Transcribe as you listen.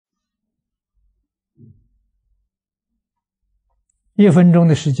1分钟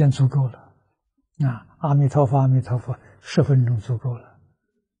的时间足够了。阿弥陀佛，阿弥陀佛，10分钟足够了。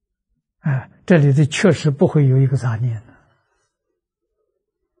这里的确实不会有一个杂念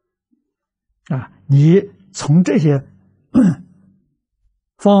的。你从这些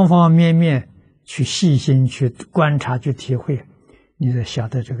方方面面去细心去观察去体会，你才晓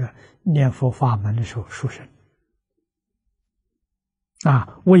得这个念佛法门的时候殊胜。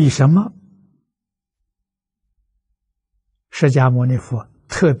为什么释迦牟尼佛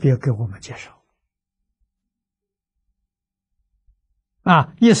特别给我们介绍？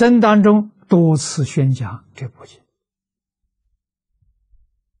一生当中多次宣讲这部经。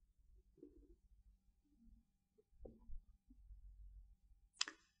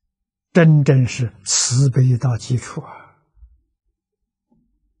真正是慈悲到基础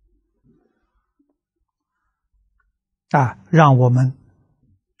让我们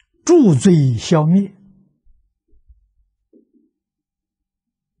诸罪消灭，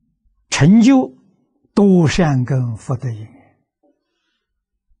成就多善根福德因缘。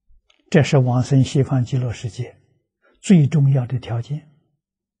这是往生西方极乐世界最重要的条件。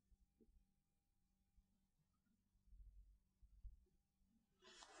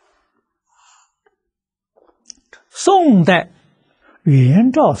宋代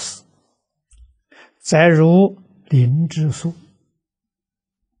元照寺载入灵芝书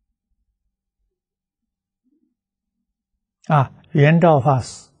元照法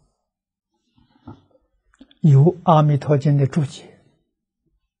师有《阿弥陀经》的注解，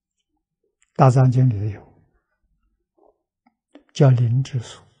《大藏经》里头有，叫灵芝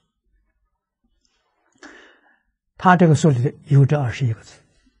书。他这个书里头有这21个字。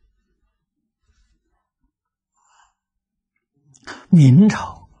明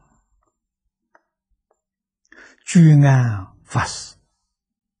朝居安法师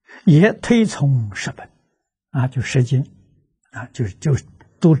也推崇10本就10经就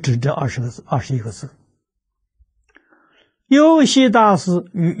都指这21个字。幽西大师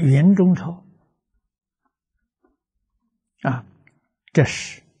与袁中超这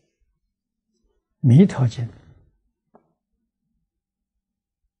是弥陀经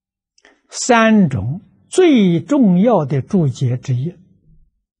3种最重要的注解之一。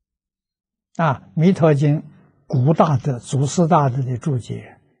弥陀经古大德祖师大德的注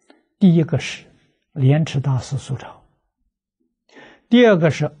解，第一个是莲池大师苏超，第二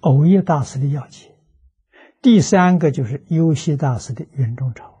个是藕益大师的要解，第三个就是幽西大师的圆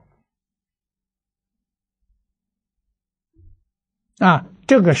中抄。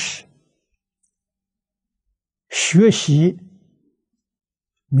这个是学习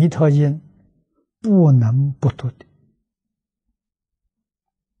弥陀经不能不读的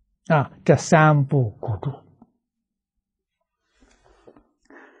这3部古著。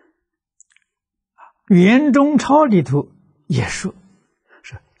圆中抄里头也说，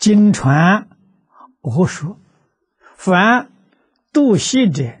是经传我说，凡读习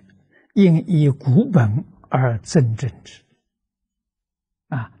者，应以古本而增正之。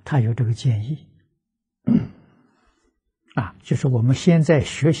他有这个建议。就是我们现在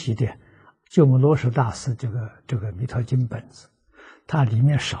学习的鸠摩罗什大师这个弥陀经本子，它里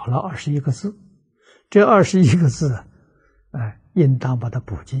面少了21个字，这21个字，应当把它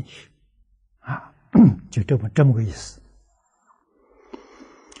补进去，就这么个意思。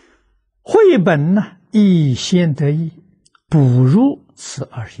绘本呢，亦先得意，补入此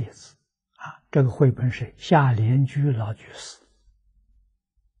21字。这个绘本是夏莲居老居士《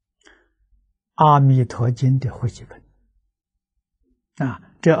阿弥陀经》的汇集本。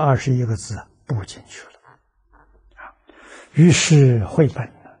这21个字补进去了。于是绘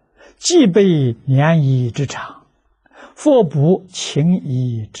本既备良医之长，复补情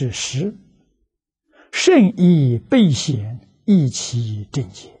义之实，甚以备显，益其正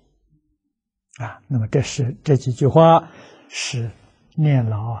解。那么这几句话是念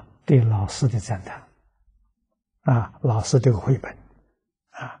老对老师的赞叹。老师这个绘本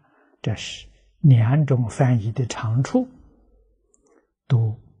这是2种翻译的长处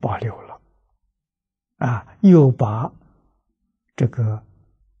都保留了，又把这个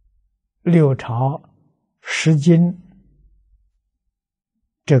6朝10经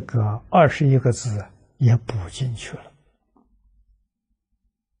这个21个字也补进去了。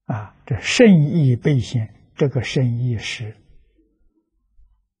这圣意备显，这个圣意是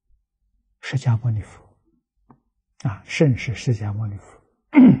释迦牟尼佛，圣是释迦牟尼佛。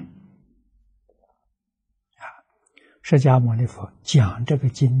释迦牟尼佛讲这个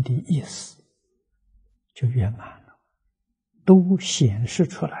经的意思就圆满了，都显示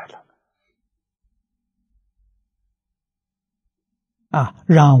出来了。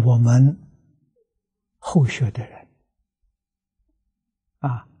让我们后学的人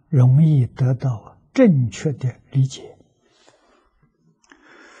容易得到正确的理解。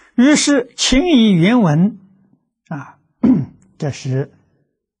于是请以原文这是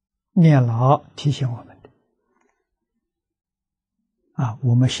念老提醒我们的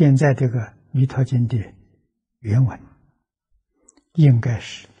我们现在这个《弥陀经》的原文应该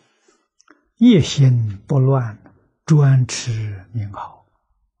是业心不乱，专持名号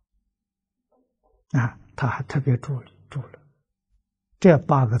他还特别注了这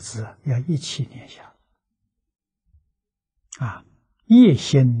8个字要一起念下业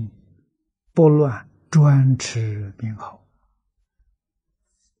心不乱，专持名号，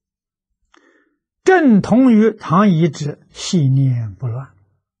正同于唐译之细念不乱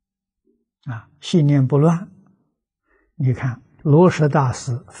细念不乱，你看罗什大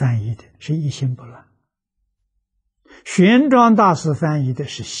师翻译的是一心不乱，玄奘大师翻译的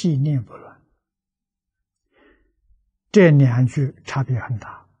是细念不乱，这2句差别很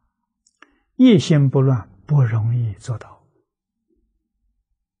大。业心不乱不容易做到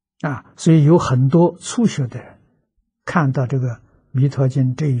所以有很多初学的人看到这个《弥陀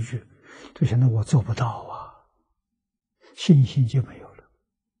经》这一句，就想到我做不到信心就没有了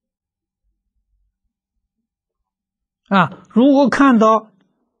如果看到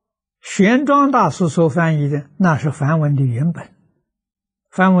玄奘大师所翻译的，那是梵文的原本，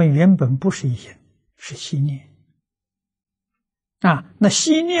梵文原本不是一心，是细念那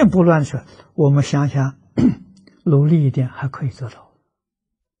细念不乱时，我们想想努力一点还可以做到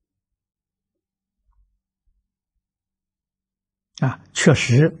确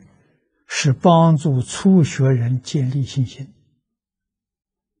实是帮助初学人建立信心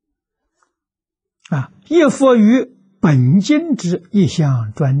亦复与本经之一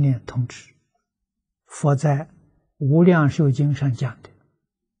向专念同之。佛在无量寿经上讲的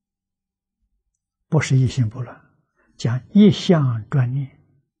不是一心不乱，讲一向专念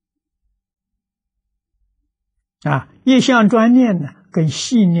一向专念呢，跟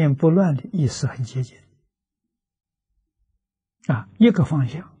细念不乱的意思很接近一个方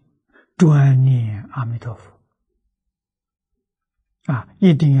向，专念阿弥陀佛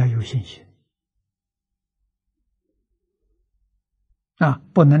一定要有信心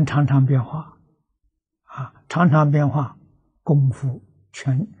不能常常变化常常变化，功夫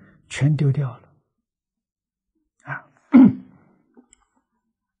全丢掉了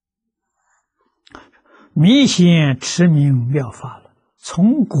迷显持名妙法了，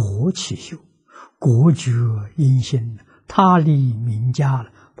从果起修，果觉因心，他力名家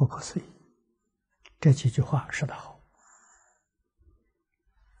了，不可思议。这几句话说得好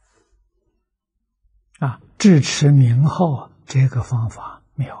智持名号这个方法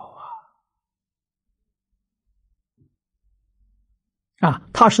妙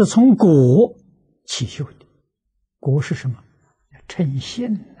它是从果起修的。果是什么？称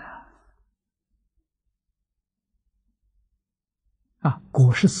信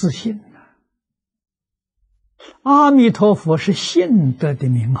果是自信阿弥陀佛是信德的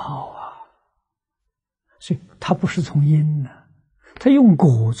名号所以他不是从因他用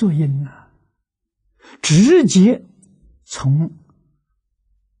果做因直接从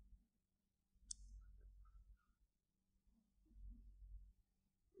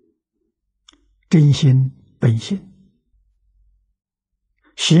真心本性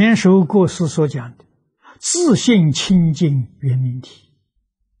贤首过师所讲的自信清净圆明体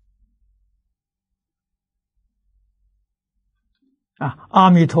阿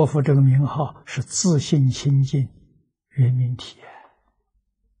弥陀佛这个名号是自信清净圆明体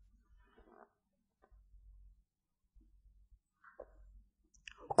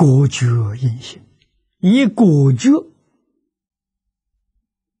果觉因心，以果觉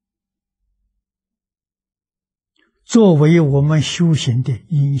作为我们修行的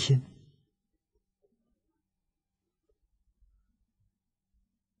因心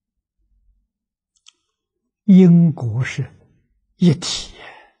因果是一体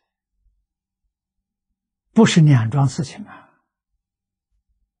不是两桩事情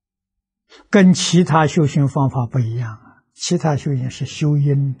跟其他修行方法不一样其他修行是修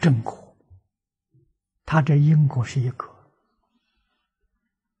因正果，它这因果是一个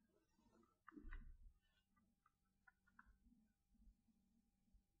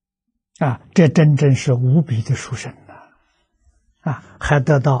这真正是无比的殊胜还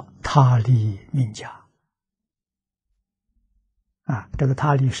得到他力名家这个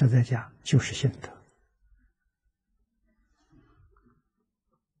他力实在讲就是信德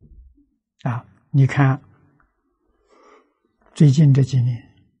你看最近这几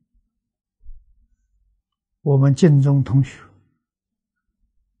年我们净宗同学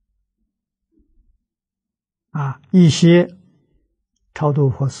一些超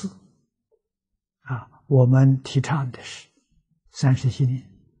度佛寺我们提倡的是37年，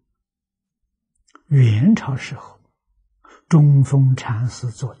元朝时候中峰禅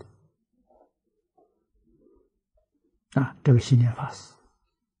师做的这个纪念法师。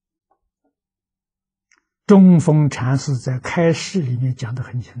中峰禅师在开示里面讲得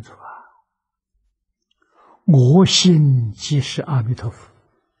很清楚我心即是阿弥陀佛，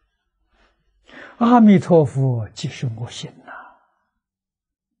阿弥陀佛即是我心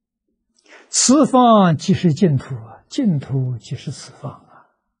此方即是净土净土即是此方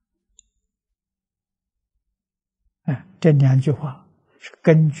这两句话是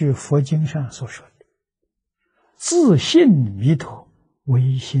根据佛经上所说的，自信弥陀，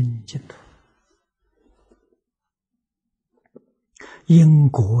唯心净土，因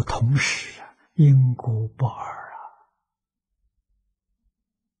果同时因果不二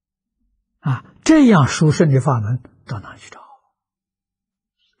这样殊胜的法门到哪去找？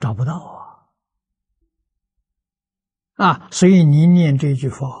找不到所以你念这句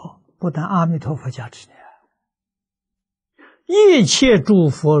佛号，不但阿弥陀佛加持你，一切诸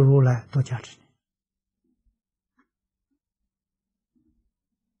佛如来都加持你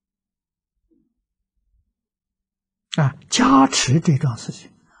加持这桩事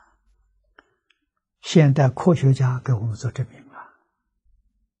情，现代科学家给我们做证明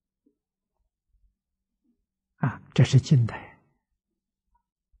这是近代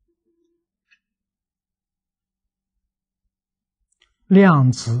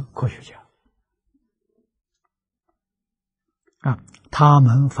量子科学家他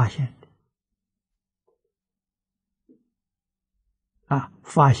们发现的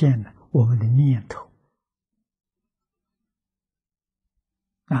发现了我们的念头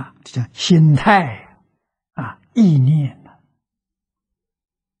这叫心态意念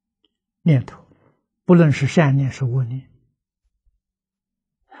念头，不论是善念是恶念，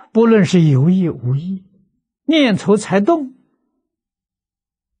不论是有意无意，念头才动，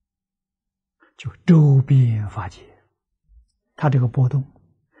就周边法界，它这个波动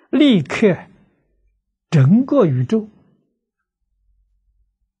立刻整个宇宙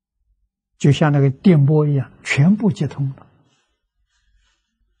就像那个电波一样全部接通了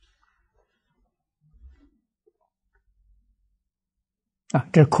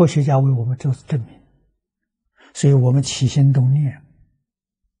这科学家为我们做证明。所以我们起心动念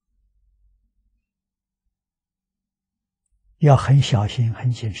要很小心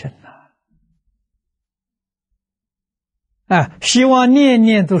很谨慎希望念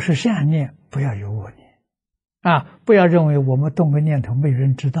念都是善念，不要有恶念不要认为我们动个念头没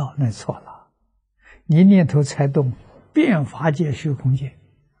人知道，那错了。你念头才动，遍法界虚空界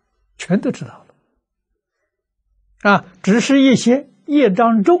全都知道了只是一些业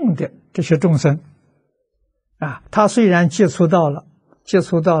障重的这些众生他虽然接触到了，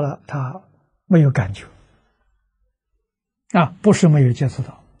他没有感觉不是没有接触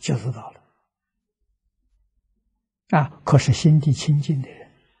到，接触到了可是心地清净的人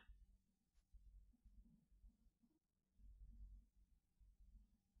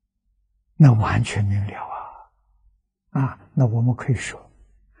那完全明了那我们可以说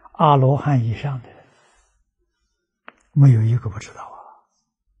阿罗汉以上的人没有一个不知道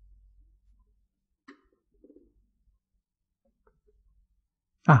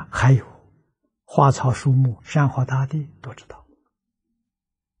还有花草树木山河大地都知道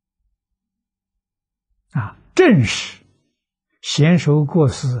正是贤首过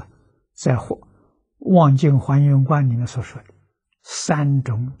世在望境还原观里面所说的三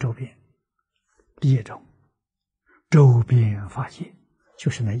种周边。第一种周边法界，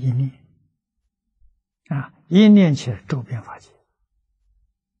就是那一念一念起来周边法界，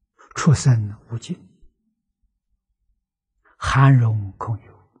出生无尽，含容空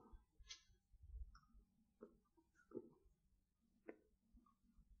有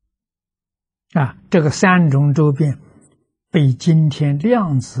这个三种周边被今天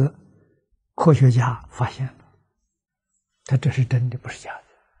量子科学家发现了，他这是真的，不是假的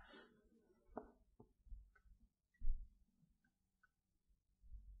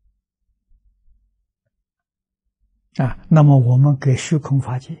那么我们给虚空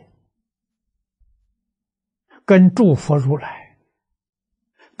法界跟诸佛如来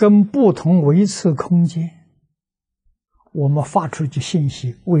跟不同维次空间，我们发出去信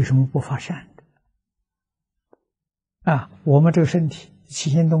息，为什么不发善的我们这个身体起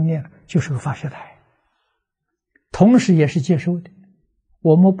心动念就是个发射台，同时也是接收的。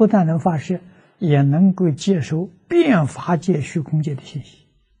我们不但能发射，也能够接收遍法界虚空界的信息，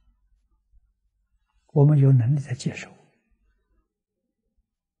我们有能力在接收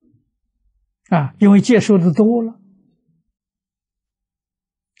因为接收的多了，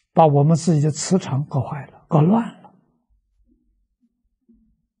把我们自己的磁场搞坏了，搞乱了。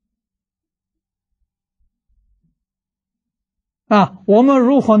我们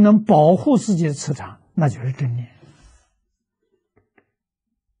如何能保护自己的磁场？那就是正念，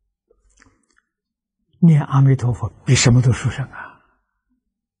念阿弥陀佛比什么都殊胜啊！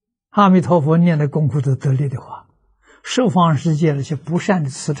阿弥陀佛念的功夫都得力的话，十方世界那些不善的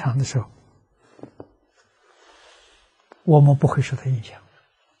磁场的时候，我们不会受它影响。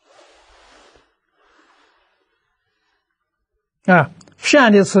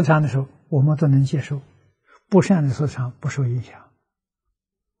善的磁场的时候，我们都能接受；不善的磁场不受影响。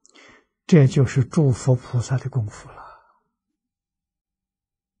这就是诸佛菩萨的功夫了。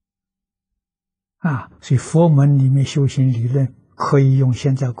所以佛门里面修行理论可以用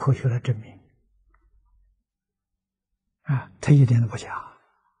现在科学来证明。它一点都不假。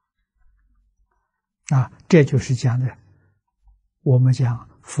这就是讲的，我们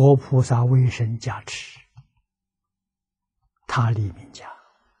讲佛菩萨威神加持，他立名家。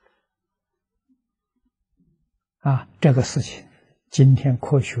这个事情今天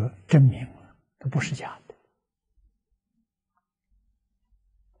科学证明了，它不是假的。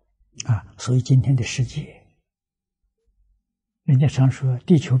所以今天的世界，人家常说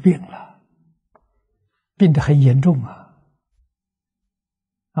地球病了，病得很严重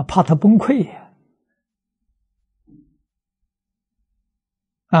怕它崩溃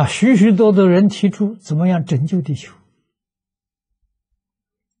许许多多人提出怎么样拯救地球，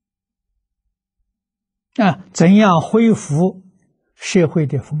怎样恢复社会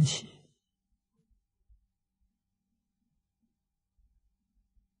的风气。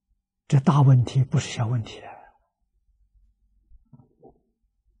这大问题不是小问题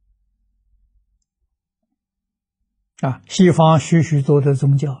西方许许多的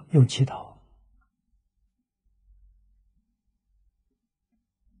宗教有祈祷，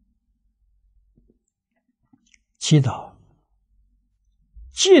祈祷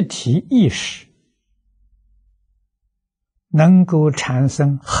集体意识能够产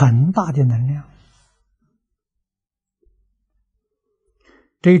生很大的能量。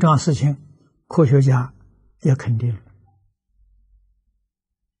这一桩事情，科学家也肯定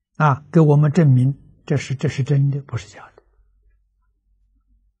了，给我们证明这是真的，不是假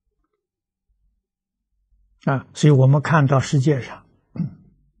的。所以我们看到世界上，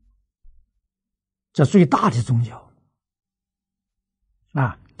这最大的宗教，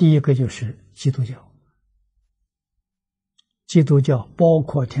第一个就是基督教。基督教包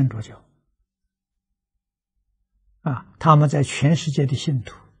括天主教。他们在全世界的信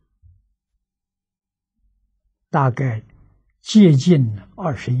徒大概接近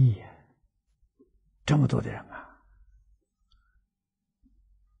20亿，这么多的人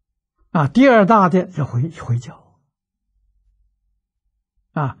第二大的是回教，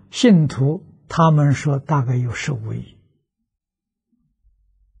信徒他们说大概有15亿。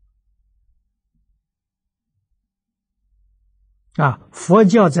佛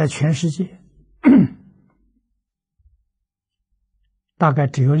教在全世界大概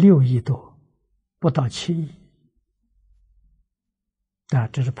只有6亿多，不到7亿。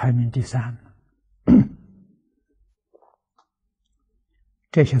这是排名第3。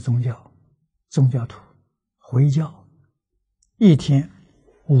这些宗教徒回教一天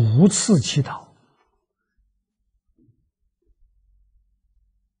5次祈祷。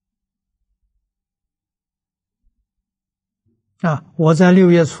我在6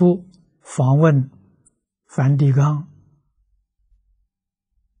月初访问梵蒂冈，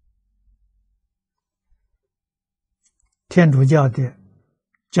天主教的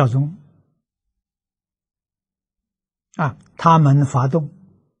教宗，他们发动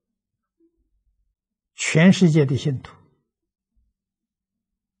全世界的信徒，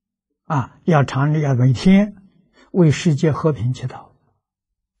要每天为世界和平祈祷，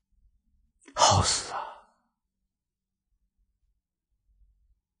好事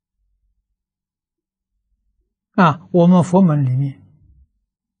我们佛门里面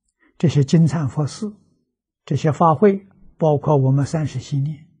这些金忏佛事，这些法会，包括我们30系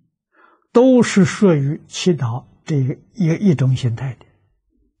列，都是属于祈祷这个一种形态的。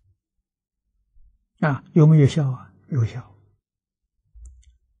有没有效有效。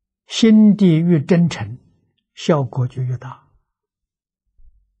心地越真诚，效果就越大。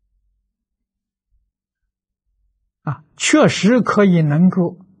确实可以能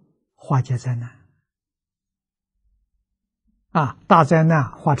够化解灾难。大灾难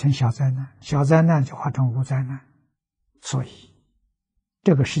化成小灾难，小灾难就化成无灾难。所以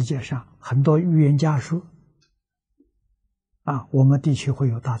这个世界上很多预言家说我们地区会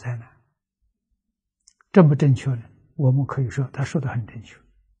有大灾难，正不正确呢？我们可以说他说的很正确。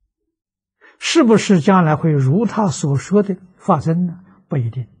是不是将来会如他所说的发生呢？不一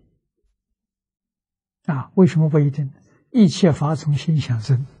定。为什么不一定？一切法从心想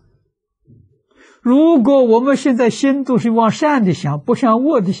生。如果我们现在心都是往善的想，不向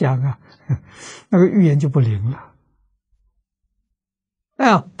恶的想那个预言就不灵了。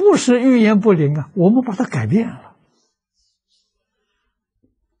不是预言不灵我们把它改变了。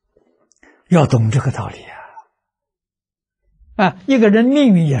要懂这个道理一个人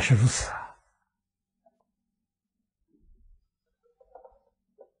命运也是如此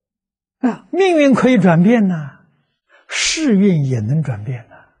命运可以转变世运也能转变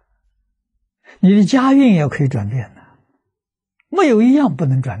你的家运也可以转变没有一样不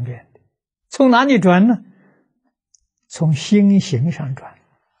能转变的。从哪里转呢？从心行上转。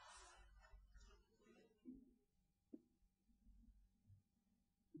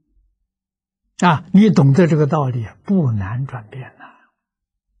你懂得这个道理不难转变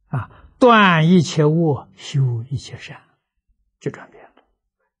断一切恶，修一切善，就转变了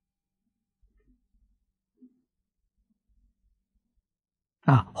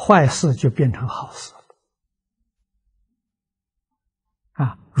坏事就变成好事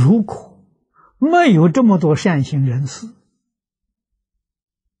了如果没有这么多善行人士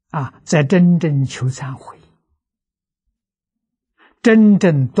在真正求忏悔，真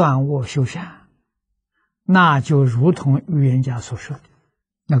正断恶修善，那就如同预言家所说的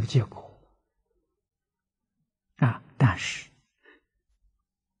那个结果但是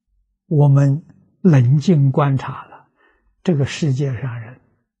我们冷静观察了，这个世界上人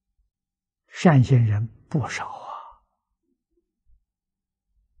善心人不少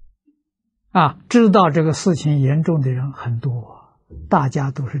知道这个事情严重的人很多大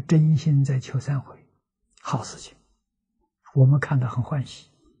家都是真心在求忏悔，好事情，我们看得很欢喜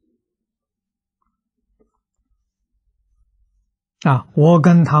我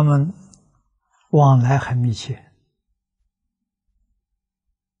跟他们往来很密切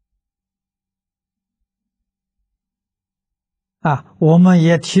我们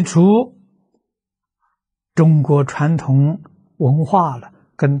也提出中国传统文化了，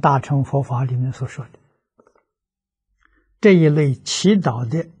跟大乘佛法里面所说的这一类祈祷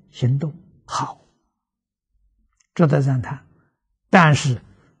的行动好，值得赞叹，但是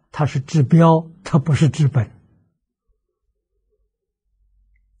它是治标，它不是治本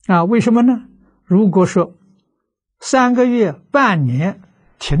为什么呢？如果说3个月、半年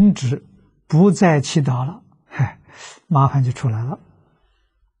停止，不再祈祷了，麻烦就出来了。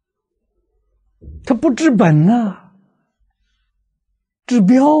它不治本治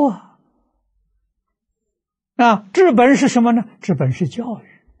标治本是什么呢？治本是教育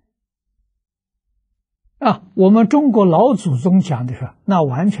我们中国老祖宗讲的是，那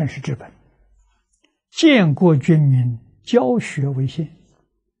完全是治本，建国军民，教学为先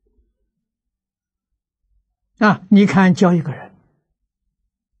你看教一个人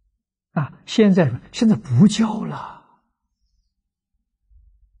现在不教了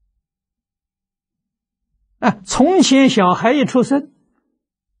从前小孩一出生，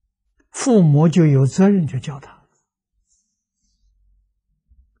父母就有责任就教他，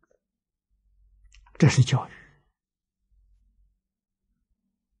这是教育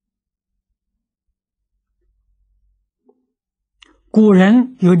古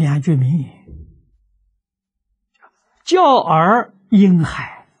人有2句名言，教儿婴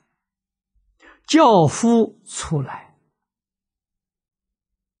孩，教夫出来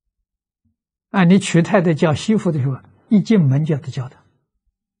你娶太太叫媳妇的时候，一进门就要叫他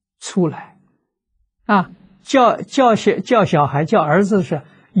出来叫小孩叫儿子是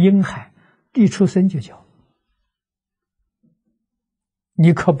婴孩，一出生就叫，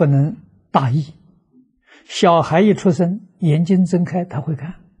你可不能大意。小孩一出生，眼睛睁开他会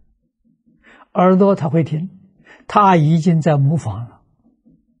看，耳朵他会听，他已经在模仿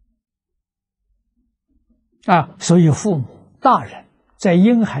了所以父母大人在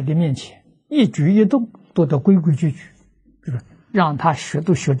婴孩的面前一举一动都得规规矩矩，就是让他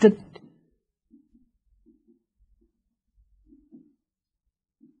都学正的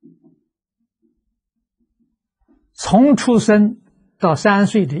从出生到3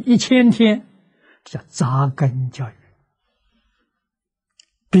岁的1000天，这叫扎根教育，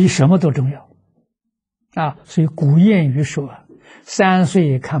比什么都重要所以古谚语说3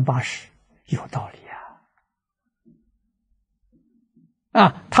岁看80，有道理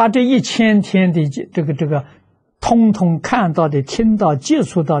他这1000天的这个通通看到的、听到、接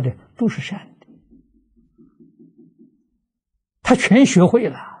触到的都是善的，他全学会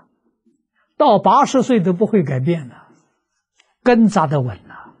了，到80岁都不会改变了，根扎得稳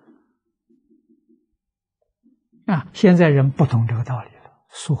了现在人不懂这个道理了，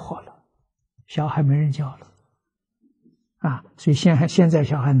疏忽了小孩没人教了啊，所以现在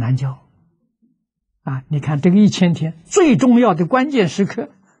小孩难教啊。你看这个1000天最重要的关键时刻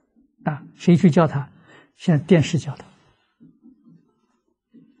啊，谁去教他？现在电视教他，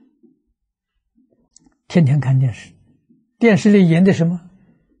天天看电视，电视里演的什么？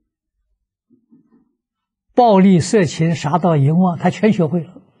暴力、色情、杀盗、淫妄，他全学会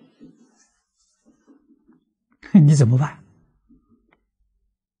了，你怎么办？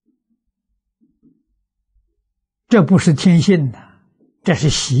这不是天性的，这是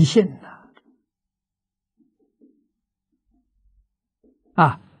习性的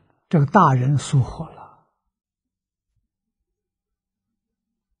啊！这个大人疏忽了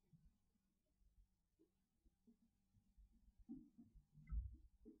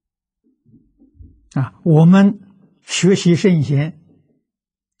啊！我们学习圣贤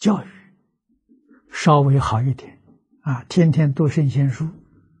教育稍微好一点啊，天天读圣贤书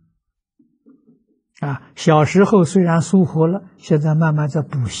啊。小时候虽然疏忽了，现在慢慢在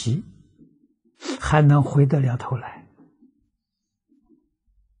补习，还能回得了头来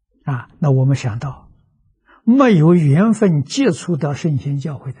啊。那我们想到没有缘分接触到圣贤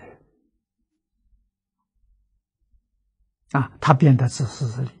教诲的人啊，他变得自私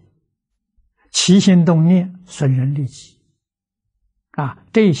自利，起心动念损人利己啊，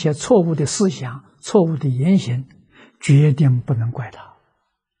这些错误的思想、错误的言行，决定不能怪他，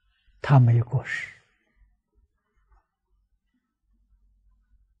他没有过失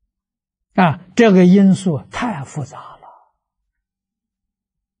啊。这个因素太复杂了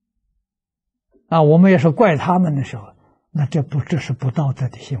啊。我们要是怪他们的时候，那这是不道德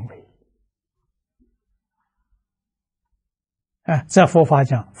的行为。在佛法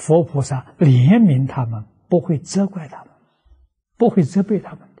讲，佛菩萨怜悯他们，不会责怪他们，不会责备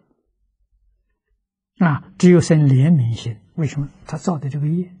他们的啊，只有生怜悯心。为什么？他造的这个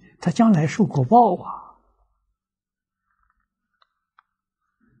业，他将来受果报啊，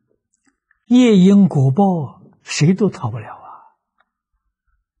业因果报，谁都逃不了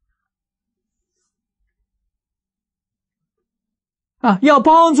啊！要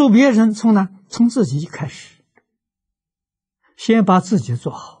帮助别人，从哪？从自己开始。先把自己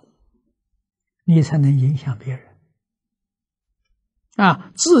做好，你才能影响别人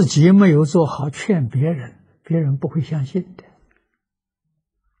啊！自己没有做好，劝别人，别人不会相信的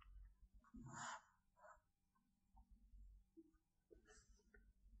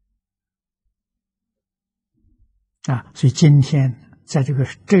啊！所以今天在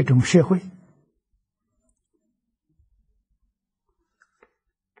这种社会，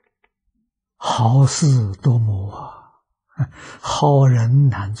好事多磨啊，好人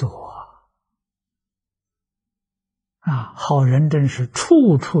难做啊！好人真是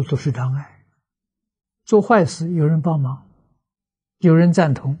处处都是障碍，做坏事有人帮忙，有人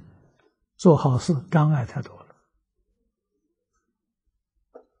赞同，做好事障碍太多了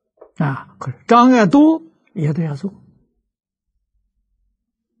啊！可是障碍多也都要做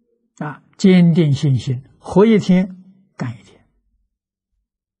啊！坚定信心，活一天干一天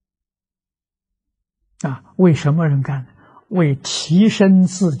啊！为什么人干呢？为提升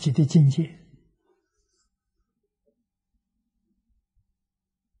自己的境界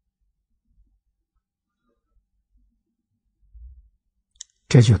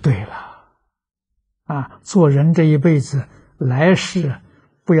这就对了啊！做人这一辈子，来世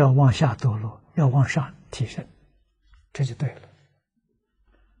不要往下堕落，要往上提升，这就对了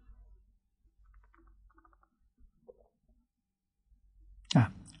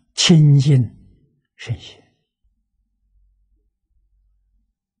啊！亲近圣贤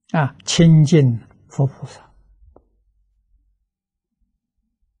啊，亲近佛菩萨，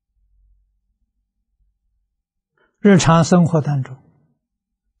日常生活当中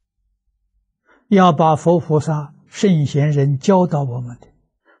要把佛菩萨、圣贤人教导我们的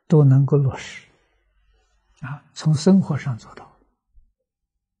都能够落实啊，从生活上做到，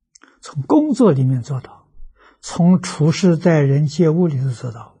从工作里面做到，从处事待人接物里头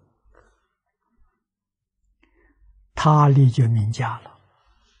做到，他力就明加了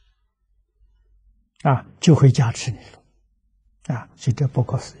啊，就会加持你了啊，所以这不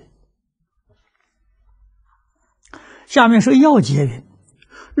可思议。下面说要解云：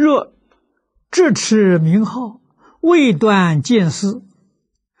若智持名号，未断见思，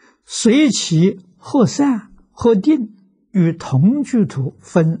随其或散或定，与同居土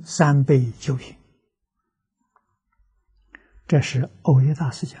分3倍修行。这是耦耶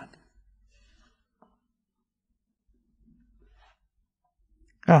大师讲的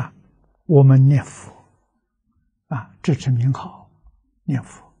啊。我们念佛啊，智持名号，念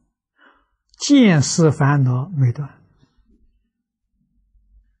佛，见思烦恼没断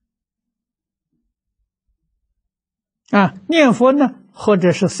念佛呢，或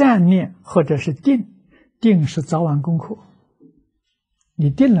者是善念，或者是定，定是早晚功课，你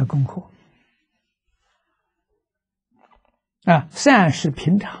定了功课，善是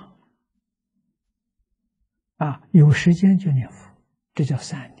平常，有时间就念佛，这叫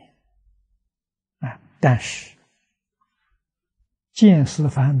善念，但是见思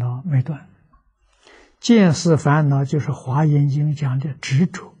烦恼没断，见思烦恼就是《华严经》讲的执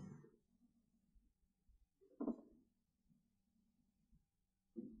着。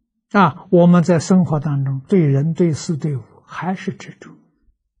我们在生活当中对人对事对物还是执着，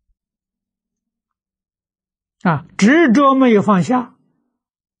执着没有放下，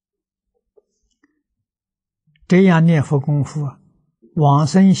这样念佛功夫往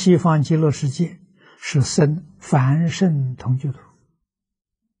生西方极乐世界是生凡圣同居土。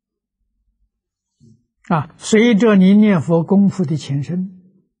随着你念佛功夫的前身，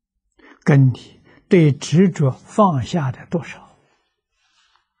跟你对执着放下的多少，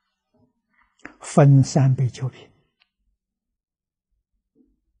分3倍9品。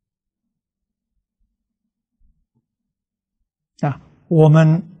我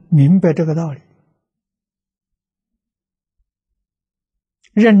们明白这个道理，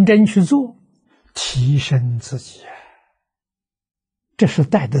认真去做，提升自己，这是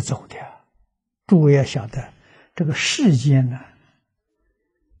带得走的。诸位要晓得，这个世间呢，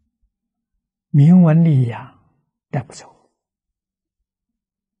名闻利养带不走。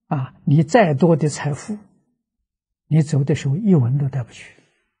你再多的财富，你走的时候一文都带不去。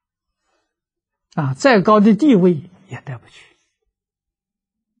再高的地位也带不去。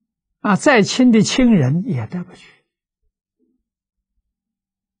再亲的亲人也带不去。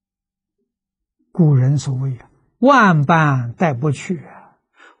古人所谓万般带不去，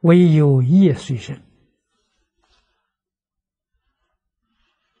唯有业随身。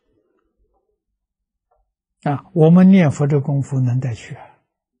我们念佛这功夫能带去，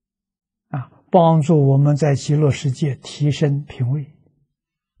帮助我们在极乐世界提升品位，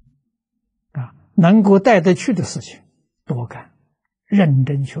能够带得去的事情多干，认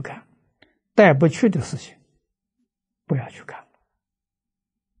真去干；带不去的事情不要去干。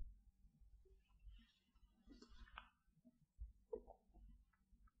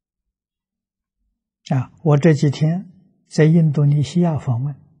我这几天在印度尼西亚访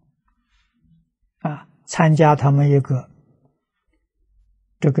问，参加他们一个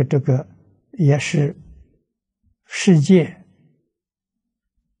这个也是世界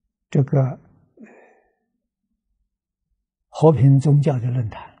这个和平宗教的论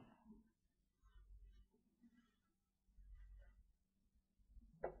坛。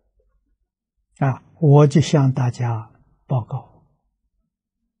我就向大家报告，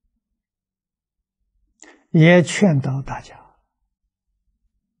也劝导大家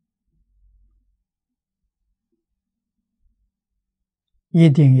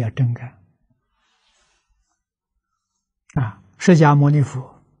一定要真干。释迦牟尼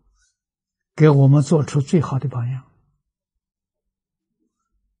佛给我们做出最好的榜样。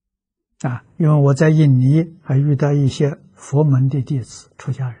因为我在印尼还遇到一些佛门的弟子、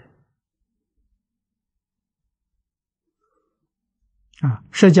出家人。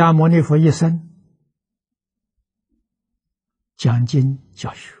释迦牟尼佛一生讲经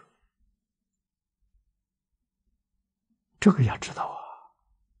教学，这个要知道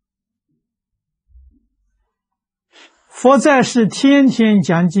佛在世天天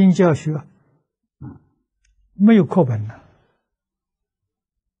讲经教学，没有课本的，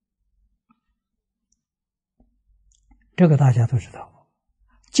这个大家都知道。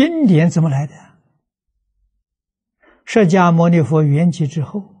经典怎么来的？释迦牟尼佛圆寂之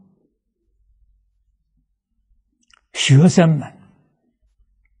后，学生们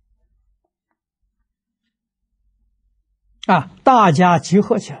大家集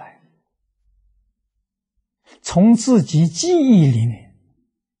合起来，从自己记忆里面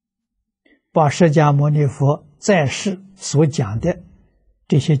把释迦牟尼佛在世所讲的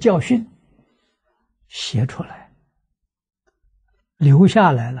这些教训写出来，留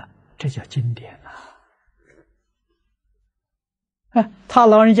下来了，这叫经典他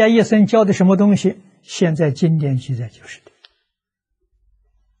老人家一生教的什么东西，现在经典记载就是的。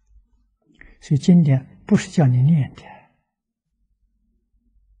所以经典不是叫你念的，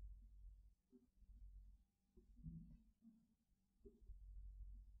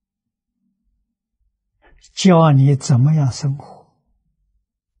教你怎么样生活，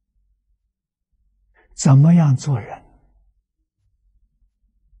怎么样做人，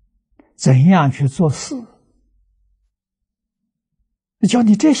怎样去做事，教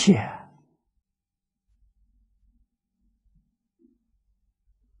你这些。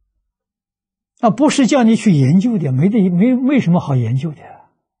不是叫你去研究的，没什么好研究的。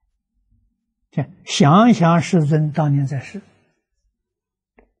想想世尊当年在世，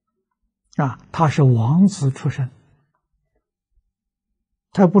他是王子出身，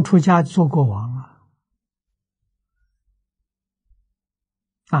他不出家做过王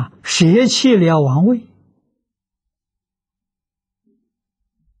舍弃了王位，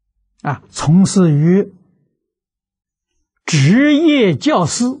从事于职业教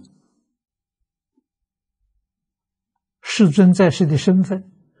师。世尊在世的身份，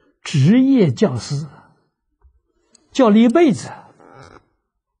职业教师，教了一辈子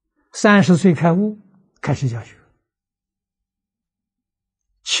，30岁开悟，开始教学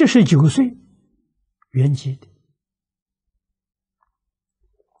，79岁圆寂的，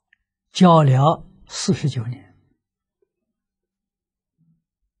教了49年。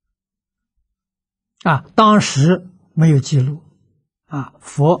当时没有记录，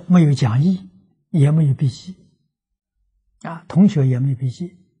佛没有讲义，也没有笔记，同学也没笔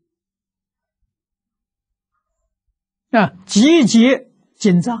记，集结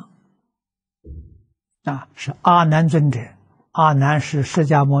经藏，是阿难尊者，阿难是释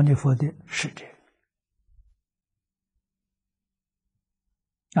迦牟尼佛的使者，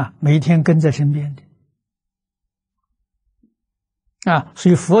每天跟在身边的，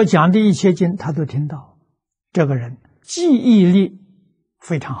所以佛讲的一切经他都听到，这个人记忆力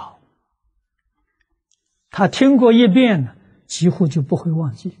非常好。他听过一遍呢，几乎就不会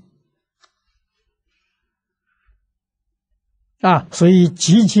忘记。所以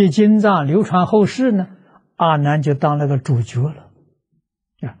集结经藏流传后世呢，阿难就当了个主角了。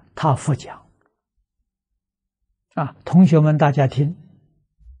他复讲。同学们大家听，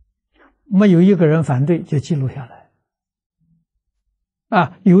没有一个人反对就记录下来。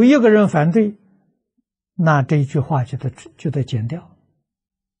有一个人反对，那这一句话就得剪掉。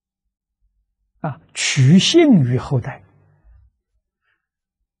取信于后代。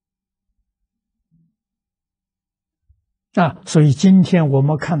所以今天我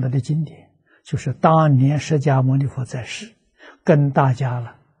们看到的经典，就是当年释迦牟尼佛在世，跟大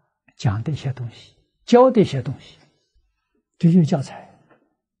家讲的一些东西，教的一些东西，这就是教材。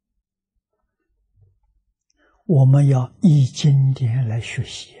我们要依经典来学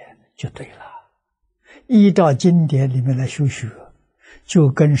习就对了，依照经典里面来修学，就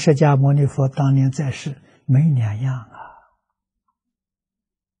跟释迦牟尼佛当年在世没两样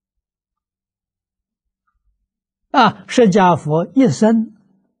释迦佛一生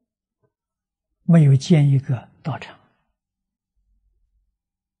没有建一个道场，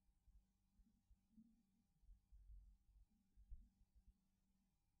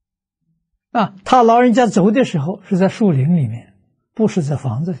他老人家走的时候是在树林里面，不是在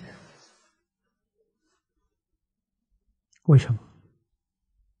房子里。为什么？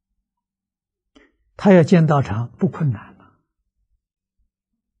他要建道场不困难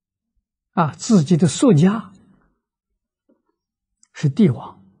自己的宿家是帝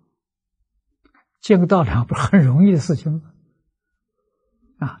王，建个道场不是很容易的事情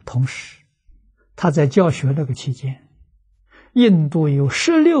吗？同时他在教学那个期间，印度有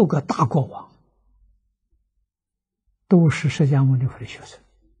16个大国王，都是释迦牟尼佛的学生。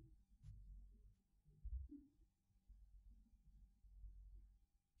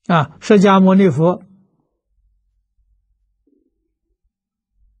释迦牟尼佛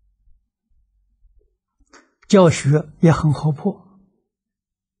教学也很活泼，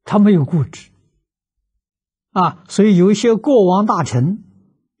他没有固执所以有一些国王大臣，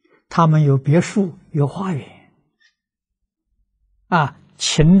他们有别墅有花园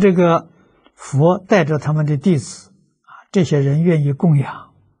请这个佛带着他们的弟子这些人愿意供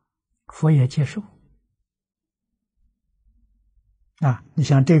养，佛也接受你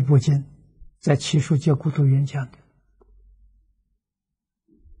像这部经在祇树戒孤独园讲的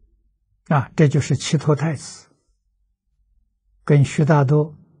这就是祇陀太子跟须大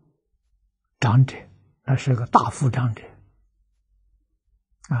多长者，那是个大富长者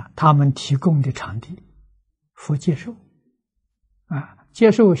他们提供的场地，佛接受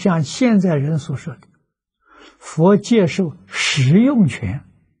接受像现在人所说的，佛接受使用权，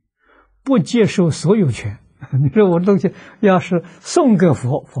不接受所有权。你说我东西要是送给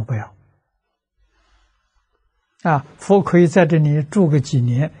佛，佛不要佛可以在这里住个几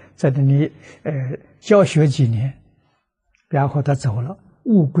年，在这里教学几年，然后他走了，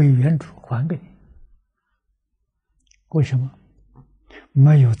物归原主，还给你。为什么？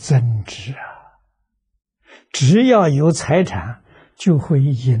没有增值只要有财产，就会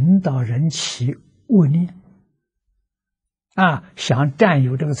引导人起恶念想占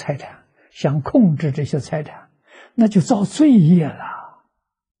有这个财产，想控制这些财产，那就造罪业了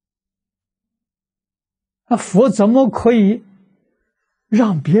那佛怎么可以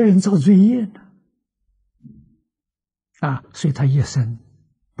让别人造罪业呢？所以他一生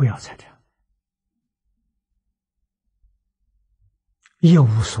不要财产，一无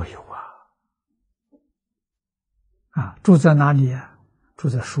所有住在哪里啊？住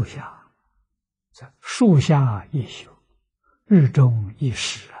在树下，在树下一宿，日中一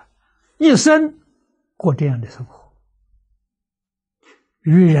时一生过这样的生活，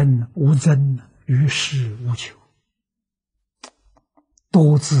于人无争，于事无求，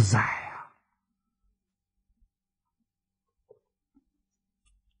多自在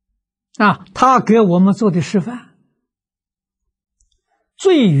他给我们做的示范，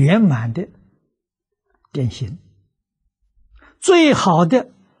最圆满的典型，最好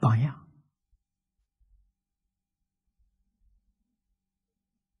的榜样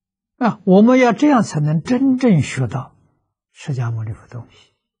我们要这样才能真正学到释迦牟尼佛东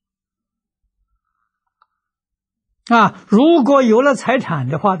西如果有了财产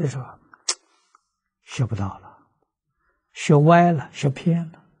的话的时候，学不到了，学歪了，学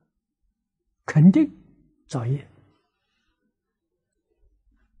偏了，肯定造业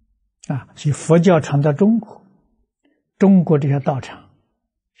所以佛教传到中国，中国这些道场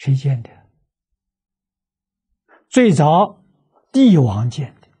谁建的？最早帝王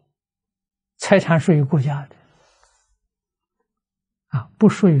建的，财产属于国家的不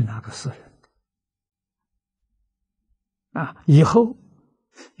属于哪个私人的以后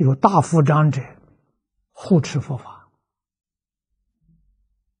有大富长者护持佛法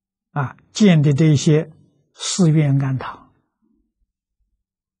建的这些寺院庵堂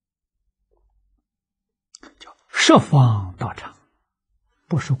叫十方道场，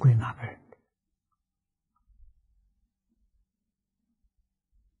不是归哪个人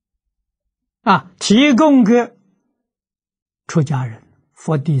的提供给出家人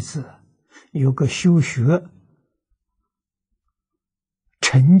佛弟子有个修学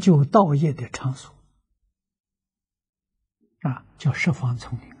成就道业的场所叫十方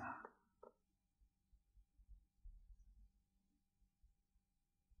丛林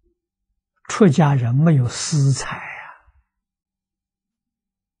出家人没有私财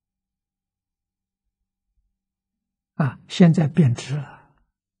现在变质了，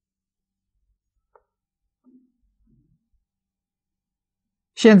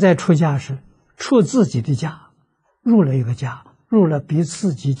现在出家是出自己的家，入了一个家，入了比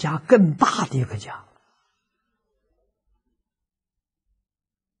自己家更大的一个家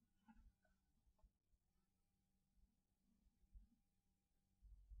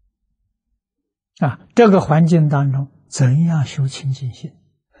这个环境当中怎样修清净心，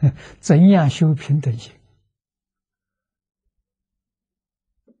怎样修平等心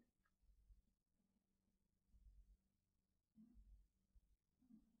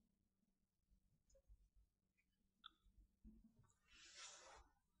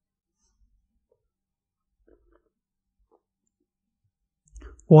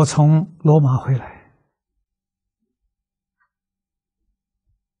我从罗马回来，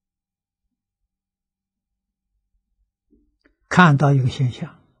看到一个现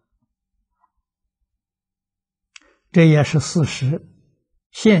象，这也是事实，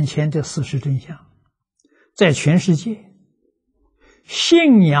现前的事实真相，在全世界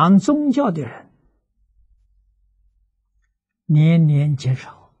信仰宗教的人年年减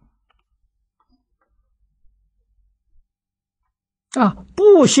少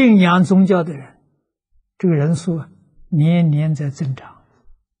不信仰宗教的人这个人数年年在增长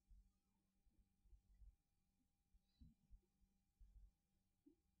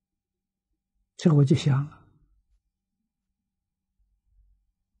这个我就想了，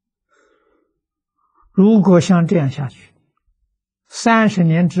如果像这样下去，30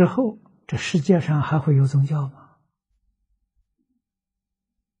年之后这世界上还会有宗教吗？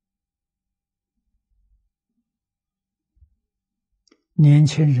年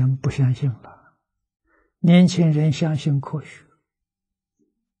轻人不相信了，年轻人相信科学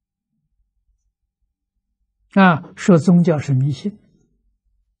说宗教是迷信，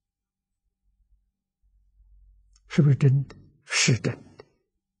是不是真的？是真的，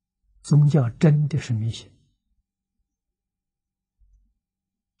宗教真的是迷信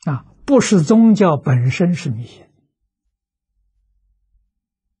不是宗教本身是迷信，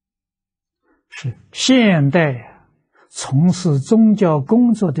是现代从事宗教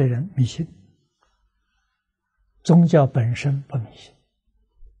工作的人迷信，宗教本身不迷信，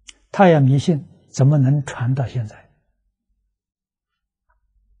他要迷信怎么能传到现在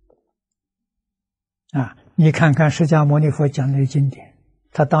你看看释迦牟尼佛讲的经典，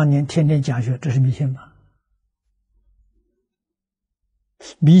他当年天天讲学，这是迷信吗？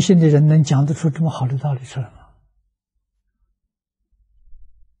迷信的人能讲得出这么好的道理出来吗？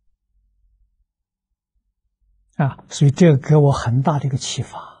所以这给我很大的一个启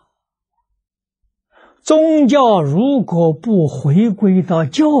发。宗教如果不回归到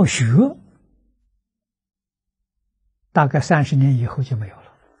教学，大概30年以后就没有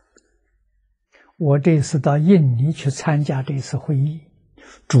了。我这次到印尼去参加这次会议，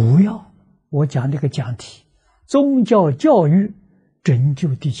主要我讲这个讲题：宗教教育拯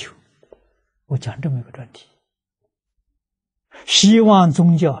救地球。我讲这么一个专题，希望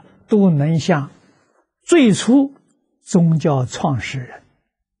宗教都能像最初宗教创始人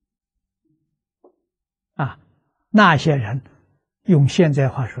那些人，用现在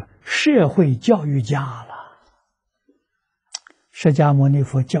话说，社会教育家了。释迦牟尼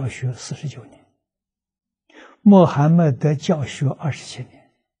佛教学49年，穆罕默德教学27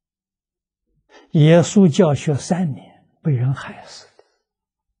年，耶稣教学3年，被人害死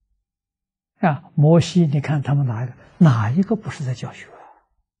的。摩西，你看他们哪一个不是在教学？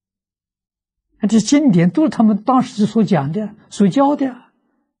这经典都是他们当时所讲的、所教的。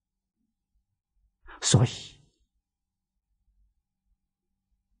所以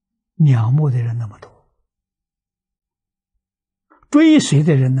仰慕的人那么多，追随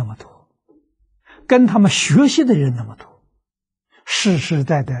的人那么多，跟他们学习的人那么多，世世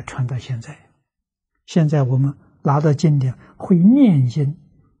代代传到现在。现在我们拿到经典，会念经，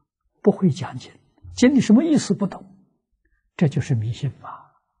不会讲经，经里什么意思不懂，这就是迷信嘛。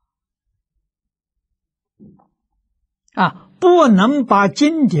不能把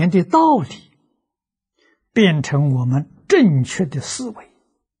经典的道理变成我们正确的思维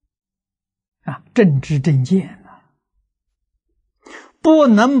正知正见不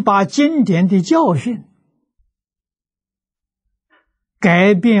能把经典的教训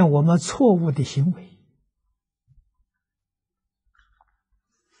改变我们错误的行为。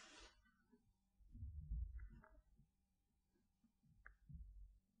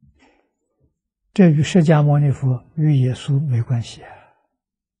这与释迦牟尼佛与耶稣没关系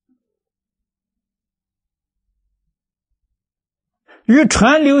与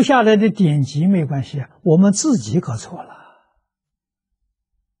传留下来的典籍没关系我们自己搞错了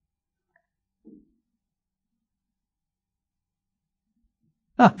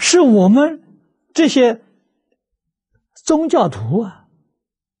是我们这些宗教徒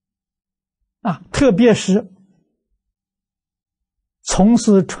特别是从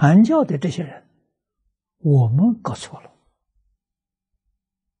事传教的这些人，我们搞错了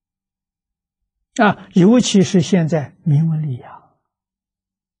尤其是现在明文利养，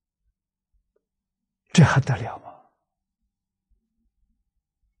这还得了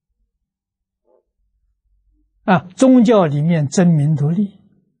吗？宗教里面争名夺利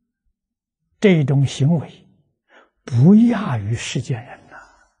这种行为不亚于世间人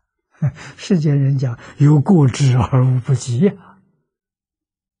世间人讲有过之而无不及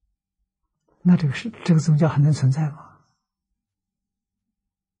那这个宗教还能存在吗？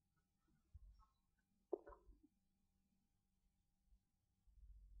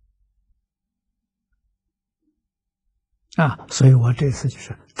所以我这次就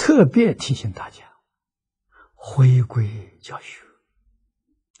是特别提醒大家回归教学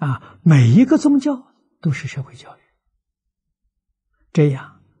每一个宗教都是社会教育，这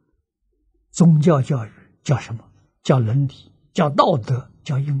样宗教教育叫什么？叫伦理，叫道德，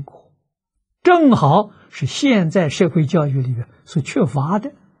叫因果，正好是现在社会教育里面所缺乏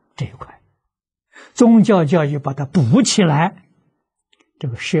的这一块。宗教教育把它补起来，这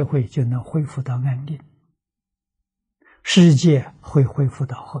个社会就能恢复到安定，世界会恢复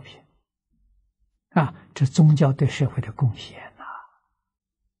到和平这宗教对社会的贡献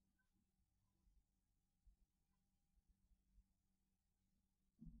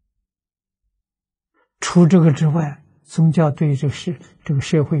除这个之外，宗教对这个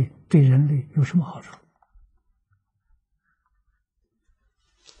社会对人类有什么好处？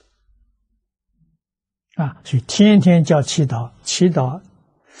所以天天叫祈祷，祈祷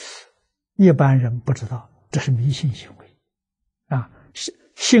一般人不知道，这是迷信行为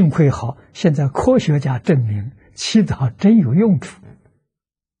幸亏好，现在科学家证明祈祷真有用处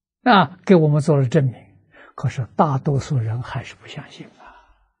给我们做了证明。可是大多数人还是不相信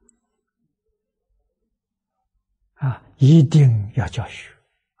一定要教学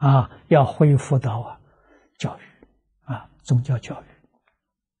要恢复到教育宗教教育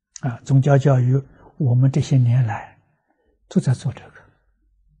宗教教育我们这些年来都在做这个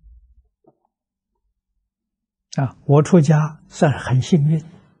我出家算是很幸运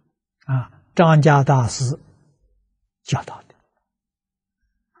张家大师教导的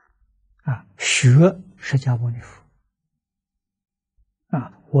学释迦牟尼佛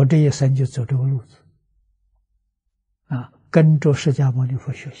我这一生就走这个路子，跟着释迦牟尼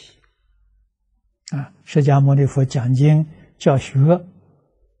佛学习，释迦牟尼佛讲经教学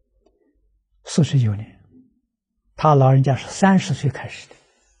49年，他老人家是30岁开始的，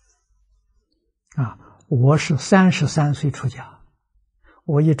我是33岁出家，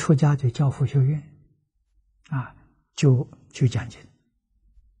我一出家就教佛学院，就讲经，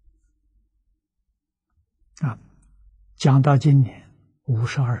讲到今年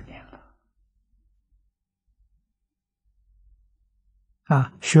52年了，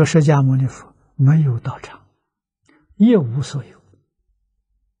学释迦牟尼佛没有道场，一无所有，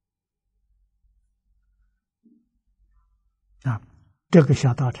这个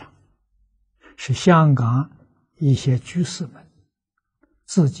小道场是香港一些居士们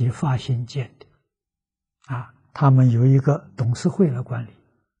自己发心建的，他们有一个董事会来管理，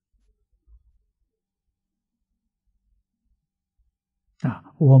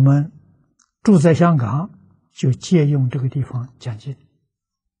我们住在香港就借用这个地方讲经，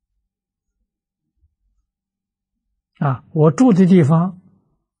我住的地方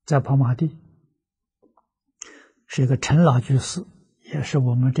在跑马地，是一个陈老居士，也是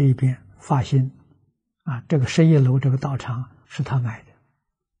我们这一边发心，这个11楼这个道场是他买的，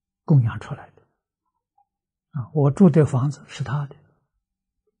供养出来的，我住的房子是他的，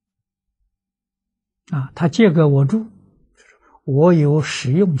他借给我住，我有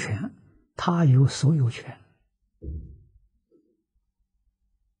使用权，他有所有权，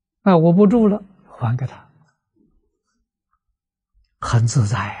我不住了，还给他，很自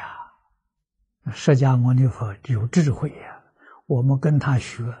在呀。释迦牟尼佛有智慧呀，我们跟他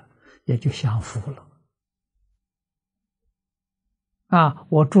学也就享福了。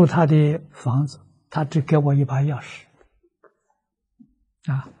我住他的房子，他只给我一把钥匙，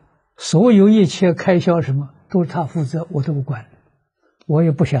所有一切开销什么都是他负责，我都不管，我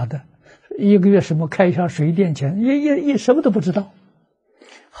也不晓得一个月什么开销，水电钱也什么都不知道。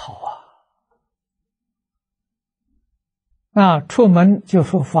好出门就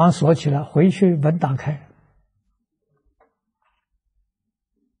说房锁起来，回去门打开，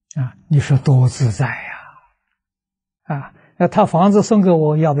你说多自在呀！那他房子送给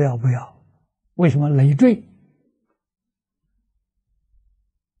我，要不要？不要。为什么？累赘。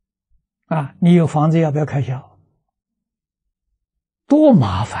你有房子要不要开销？多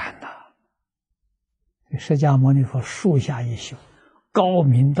麻烦呐！释迦牟尼佛树下一宿，高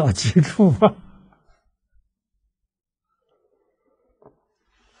明到极处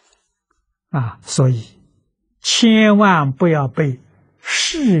所以千万不要被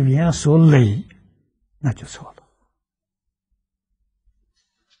世缘所累，那就错了。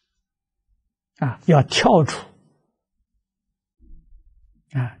要跳出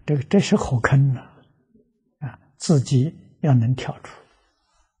这是火坑呢，自己要能跳出，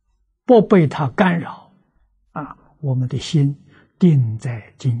不被它干扰我们的心定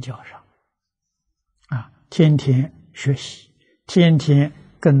在经教上天天学习，天天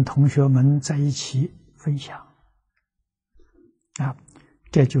跟同学们在一起分享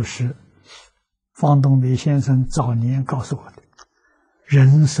这就是方东美先生早年告诉我的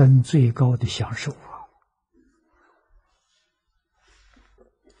人生最高的享受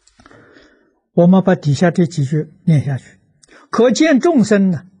我们把底下这几句念下去，可见众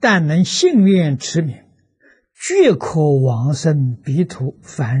生呢，但能信愿持名，决可往生彼土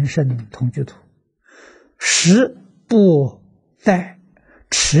凡圣同居土，实不待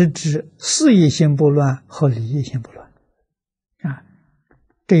持之事业心不乱和理业心不乱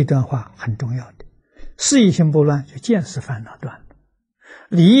这一段话很重要的。事业心不乱就见识烦恼断了，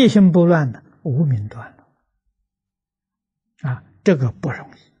理业心不乱呢，无明断了这个不容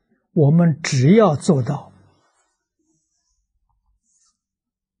易，我们只要做到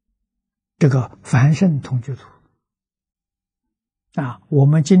这个凡圣同居土我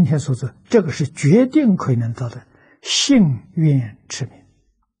们今天所做这个是决定可以能到的信愿持名，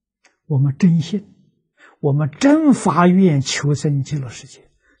我们真信，我们真发愿求生极乐世界，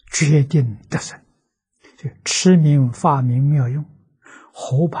决定得生，持名发明妙用，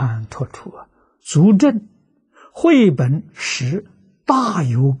和盘托出足证绘本实大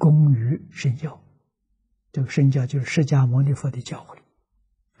有功于圣教。这个圣教就是释迦牟尼佛的教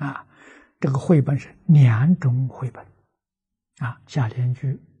诲这个绘本是2种绘本夏莲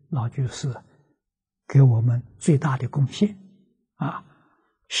居老居士给我们最大的贡献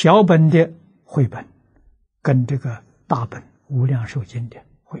小本的绘本跟这个大本无量寿经的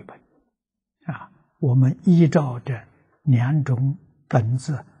绘本我们依照这2种本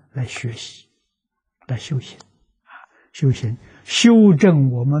子来学习，来修行修行，修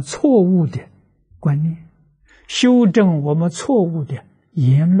正我们错误的观念，修正我们错误的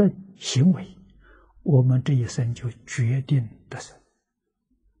言论、行为，我们这一生就决定得胜。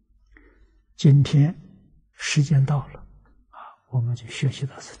今天时间到了，我们就学习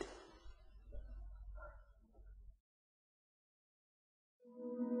到此地。